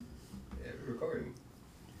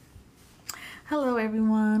Hello,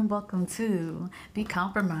 everyone. Welcome to Be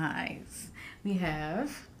Compromise. We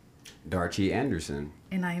have, Darchie Anderson.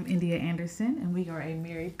 and I am India Anderson, and we are a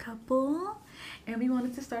married couple. And we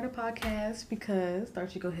wanted to start a podcast because,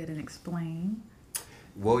 Darcy, go ahead and explain.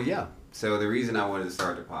 Well, yeah. So the reason I wanted to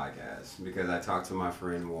start the podcast because I talked to my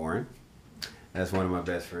friend Warren. That's one of my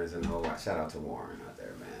best friends in the whole. Shout out to Warren out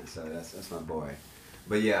there, man. So that's my boy.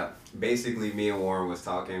 But yeah, basically, me and Warren was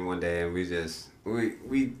talking one day, and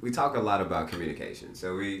we talk a lot about communication.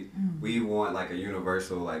 So we want like a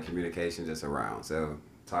universal like communication just around. So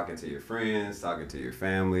talking to your friends, talking to your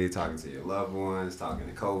family, talking to your loved ones, talking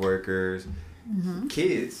to coworkers,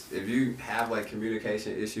 kids. If you have like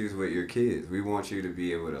communication issues with your kids, we want you to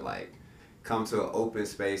be able to like come to an open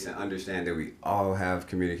space and understand that we all have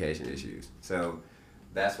communication issues. So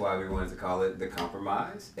that's why we wanted to call it the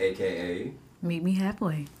compromise, aka Meet me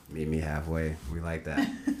halfway. meet me halfway. We like that.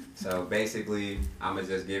 So basically, I'm gonna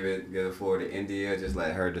just give the floor to India. Just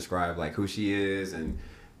let her describe like who she is and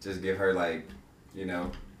just give her like,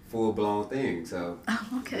 full blown thing. So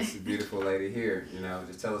Oh, okay. this beautiful lady here,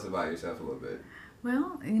 just tell us about yourself a little bit.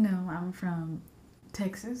 Well, I'm from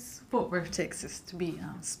Texas, Fort Worth, Texas, to be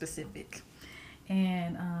specific.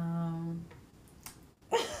 And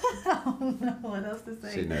I don't know what else to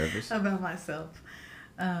say She nervous? about myself.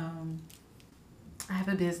 I have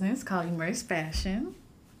a business called Immerse Fashion,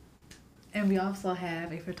 and we also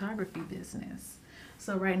have a photography business.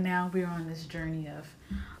 So right now we're on this journey of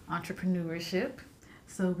entrepreneurship.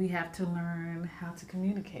 So we have to learn how to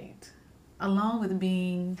communicate, along with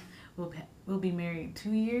we'll be married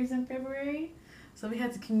 2 years in February. So we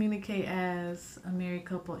had to communicate as a married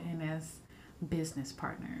couple and as business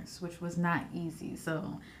partners, which was not easy.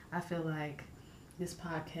 So I feel like this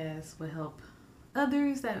podcast will help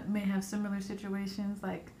others that may have similar situations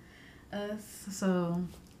like us. So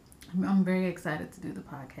I'm very excited to do the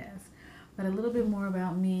podcast. But a little bit more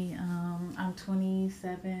about me. I'm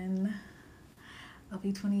 27. I'll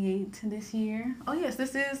be 28 this year. Oh yes,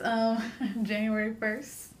 this is January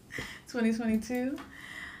 1st, 2022.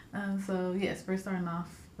 So yes, we're starting off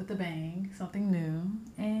with a bang, something new.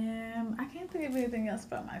 And I can't think of anything else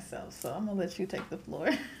about myself, so I'm gonna let you take the floor.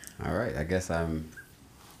 All right, I guess I'm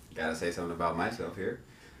gotta say something about myself here.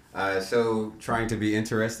 So trying to be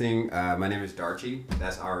interesting. My name is Darchie.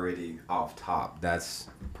 That's already off top. That's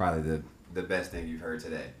probably the best thing you've heard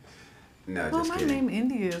today. No, Well, just my kidding. name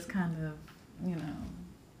India is kind of,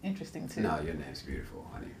 interesting too. No, your name's beautiful,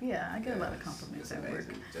 honey. Yeah, I get a lot of Yes, compliments it's at work.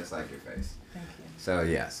 amazing, just like your face. Thank you. So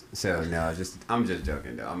yes, so no, I'm just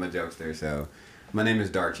joking though. I'm a jokester. So my name is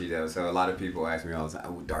Darchie though. So a lot of people ask me all the time,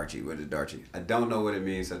 "Oh, Darchie, what is Darchie?" I don't know what it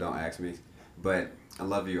means, so don't ask me. But I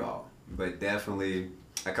love you all. But definitely,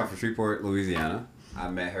 I come from Shreveport, Louisiana. I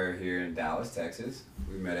met her here in Dallas, Texas.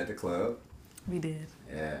 We met at the club. We did.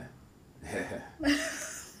 Yeah.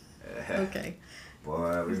 Okay.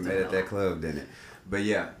 Boy, we He's met doing at a that lot. club, didn't it? But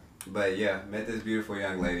yeah, met this beautiful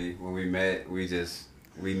young lady. When we met, we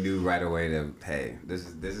knew right away that hey, this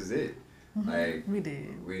is it. Like We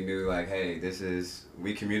did. we knew like hey,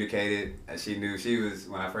 we communicated. And she knew she was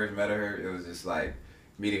when I first met her. It was just like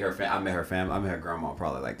meeting her I met her family. I met her grandma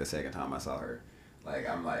probably like the second time I saw her. Like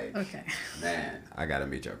I'm like, Okay. man, I gotta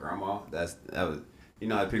meet your grandma. That was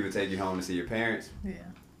how people take you home to see your parents. Yeah.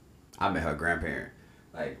 I met her grandparent.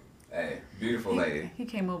 Like, hey, beautiful lady. He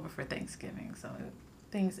came over for Thanksgiving, so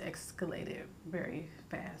things escalated very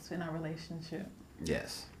fast in our relationship.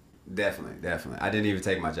 Yes, definitely. I didn't even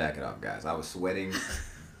take my jacket off, guys. I was sweating.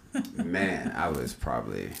 Man, I was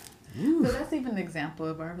probably. So that's even an example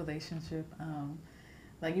of our relationship.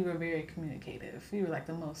 Like you were very communicative. You were like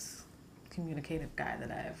the most communicative guy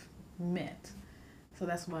that I've met. So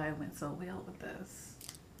that's why it went so well with us.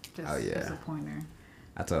 Just Oh, yeah. as a pointer.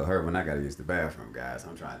 I told her when I gotta use the bathroom, guys.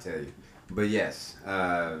 I'm trying to tell you. But yes,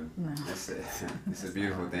 No. it's a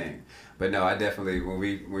beautiful thing. But no, I definitely when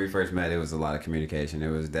we first met, it was a lot of communication. It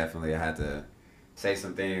was definitely I had to say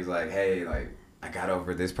some things like, hey, like I got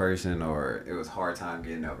over this person, or it was hard time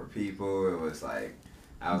getting over people. It was like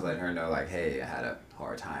I was letting her know like, hey, I had a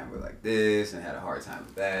hard time with like this and had a hard time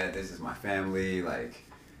with that. This is my family. Like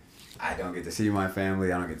I don't get to see my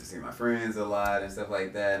family. I don't get to see my friends a lot and stuff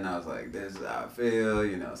like that. And I was like, this is how I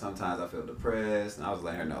feel. Sometimes I feel depressed. And I was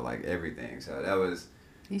letting her know like everything. So that was,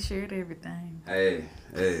 He shared everything. hey,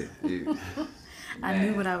 you, I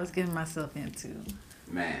knew what I was getting myself into.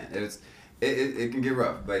 man, it can get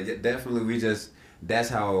rough, but definitely that's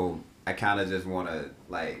how I kind of just want to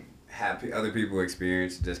like have other people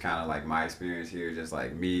experience just kind of like my experience here, just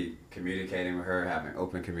like me communicating with her, having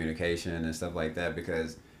open communication and stuff like that,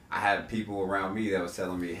 because I had people around me that was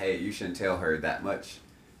telling me, hey, you shouldn't tell her that much.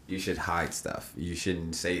 you should hide stuff. You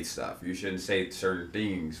shouldn't say stuff. You shouldn't say certain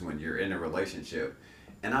things when you're in a relationship.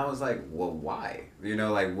 And I was like, well, why? You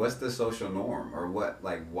know, like, what's the social norm? Or what,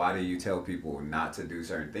 like, why do you tell people not to do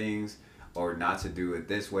certain things or not to do it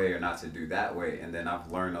this way or not to do that way? And then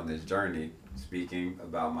I've learned on this journey, speaking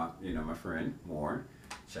about my, you know, my friend, Warren.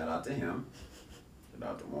 Shout out to him. Shout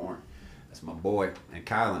out to Warren. That's my boy. And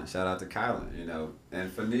Kylan. Shout out to Kylan, you know.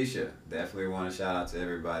 And Phoenicia. Definitely want to shout out to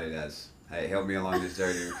everybody that's, hey, help me along this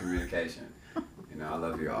journey of communication. You know, I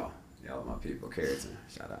love you all. Y'all are my people. Carrington,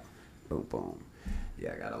 shout out. Boom, boom.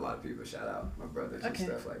 Yeah, I got a lot of people shout out. My brothers and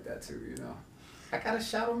stuff like that too, you know. I gotta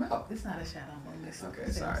shout them out. It's not a shout out on this. Okay,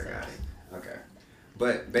 sorry guys. Okay.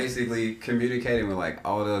 But basically communicating with like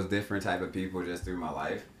all those different type of people just through my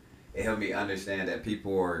life, it helped me understand that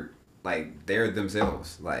people are like, they're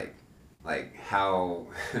themselves. Like how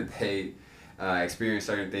they experience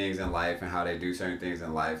certain things in life and how they do certain things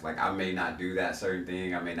in life. Like I may not do that certain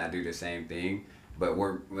thing, I may not do the same thing, but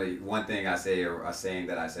like, one thing I say, or a saying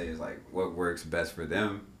that I say is like, what works best for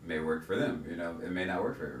them may work for them, you know, it may not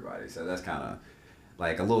work for everybody. So that's kind of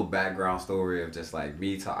like a little background story of just like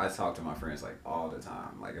me. I talk to my friends like all the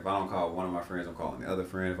time. Like if I don't call one of my friends, I'm calling the other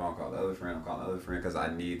friend. If I don't call the other friend, I'm calling the other friend, because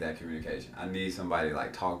I need that communication. I need somebody to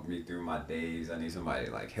like talk me through my days. I need somebody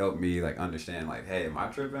to like help me like understand like, hey, am I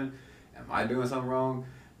tripping? Am I doing something wrong?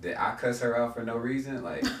 Did I cuss her out for no reason?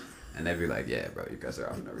 Like, and they'd be like, yeah, bro, you cuss her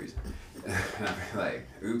out for no reason. And I'd be like,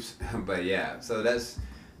 oops. But yeah, so that's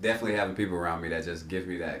definitely having people around me that just give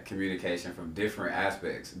me that communication from different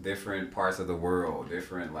aspects, different parts of the world,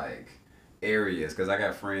 different like areas. Because I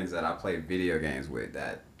got friends that I play video games with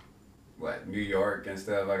that, New York and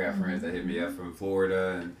stuff. I got friends that hit me up from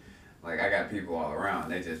Florida, and like I got people all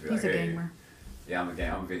around. They just be like, He's a hey, gamer. Yeah, I'm a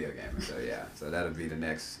video gamer. So yeah, so that'll be the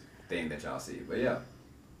next thing that y'all see. But yeah.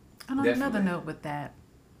 And on another note with that,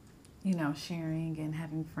 you know, sharing and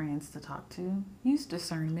having friends to talk to, use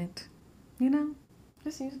discernment, you know?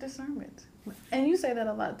 Just use discernment. And you say that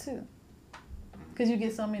a lot too. Because you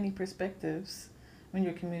get so many perspectives when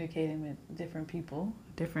you're communicating with different people,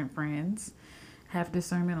 different friends. Have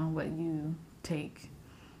discernment on what you take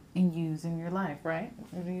and use in your life, right?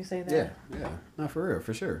 Or do you say that? Yeah. No, for real,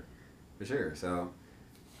 for sure. For sure. So,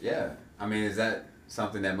 yeah. I mean, is that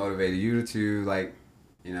something that motivated you to, like,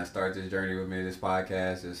 you know, start this journey with me, this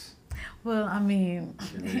podcast? Just well, I mean,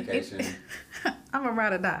 communication. I'm a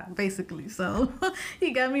ride or die, basically. So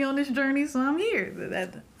he got me on this journey, so I'm here.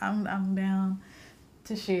 I'm down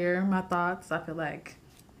to share my thoughts. I feel like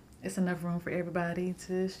it's enough room for everybody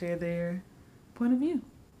to share their point of view.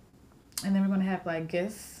 And then we're gonna have like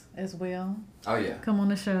guests as well. Oh yeah. Come on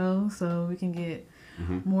the show so we can get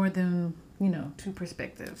more than, you know, two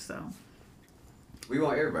perspectives. So we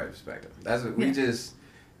want everybody's perspective. That's what we just.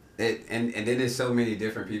 And then there's so many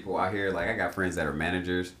different people out here. Like I got friends that are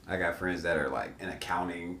managers. I got friends that are like in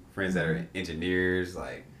accounting. Friends that are engineers.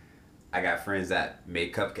 Like I got friends that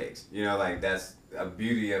make cupcakes. You know, like that's a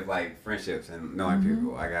beauty of like friendships and knowing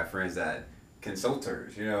people. I got friends that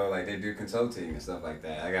consultors. You know, like they do consulting and stuff like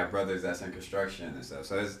that. I got brothers that's in construction and stuff.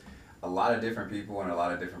 So there's a lot of different people and a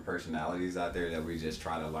lot of different personalities out there that we just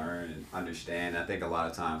try to learn and understand. I think a lot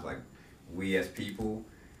of times like we as people,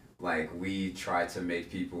 like we try to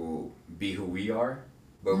make people be who we are,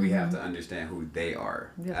 but we have to understand who they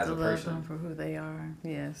are you have as to a love person. them for who they are.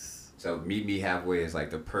 Yes. So meet me halfway is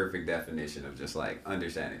like the perfect definition of just like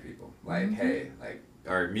understanding people. Like, hey, like,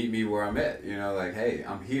 or meet me where I'm at. You know, like, hey,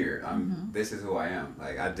 I'm here. This is who I am.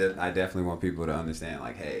 Like, I definitely want people to understand.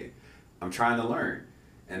 Like, hey, I'm trying to learn,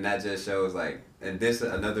 and that just shows like. And this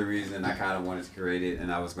is another reason I kind of wanted to create it,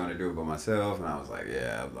 and I was going to do it by myself, and I was like,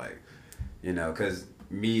 yeah, like, you know, because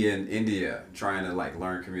me and India trying to like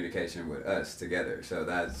learn communication with us together. So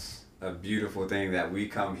that's a beautiful thing that we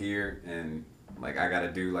come here and like I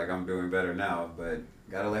gotta do like I'm doing better now, but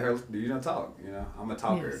gotta let her talk. You know, I'm a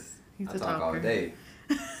talker. Yes, he's I a talk talker. all day.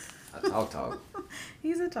 I talk.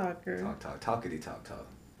 He's a talker. Talkity talk.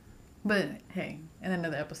 But hey, in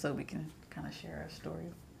another episode we can kind of share our story.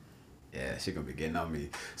 Yeah, she gonna be getting on me.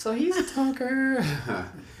 So he's a talker.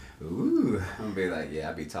 Ooh, I'm gonna be like,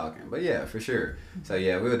 yeah, I be talking. But yeah, for sure. So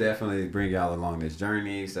yeah, we'll definitely bring y'all along this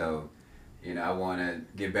journey. So, you know, I want to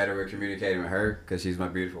get better with communicating with her because she's my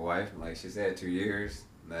beautiful wife. Like she said, 2 years.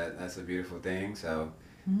 That's a beautiful thing. So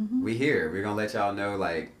we here. We're gonna let y'all know,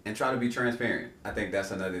 like, and try to be transparent. I think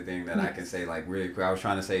that's another thing that I can say, like, really quick. I was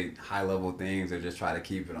trying to say high level things or just try to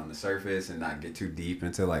keep it on the surface and not get too deep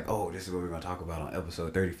into like, oh, this is what we're gonna talk about on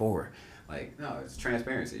episode 34. Like, no, it's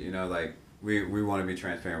transparency. You know, like. We want to be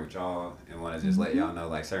transparent with y'all and want to just let y'all know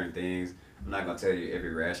like certain things. I'm not gonna tell you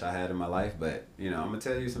every rash I had in my life, but you know I'm gonna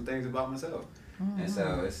tell you some things about myself, and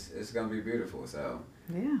so it's gonna be beautiful. So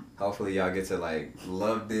Yeah. Hopefully y'all get to like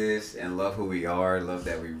love this and love who we are, love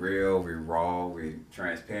that we real, we raw, we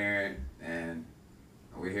transparent, and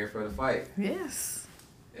we're here for the fight. Yes.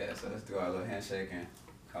 Yeah, so let's do our little handshake and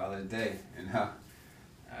call it a day, you know?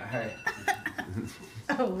 All right.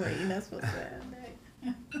 Oh, wait, you're not supposed to have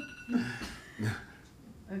that.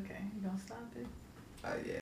 Okay, you gonna stop it? Yeah.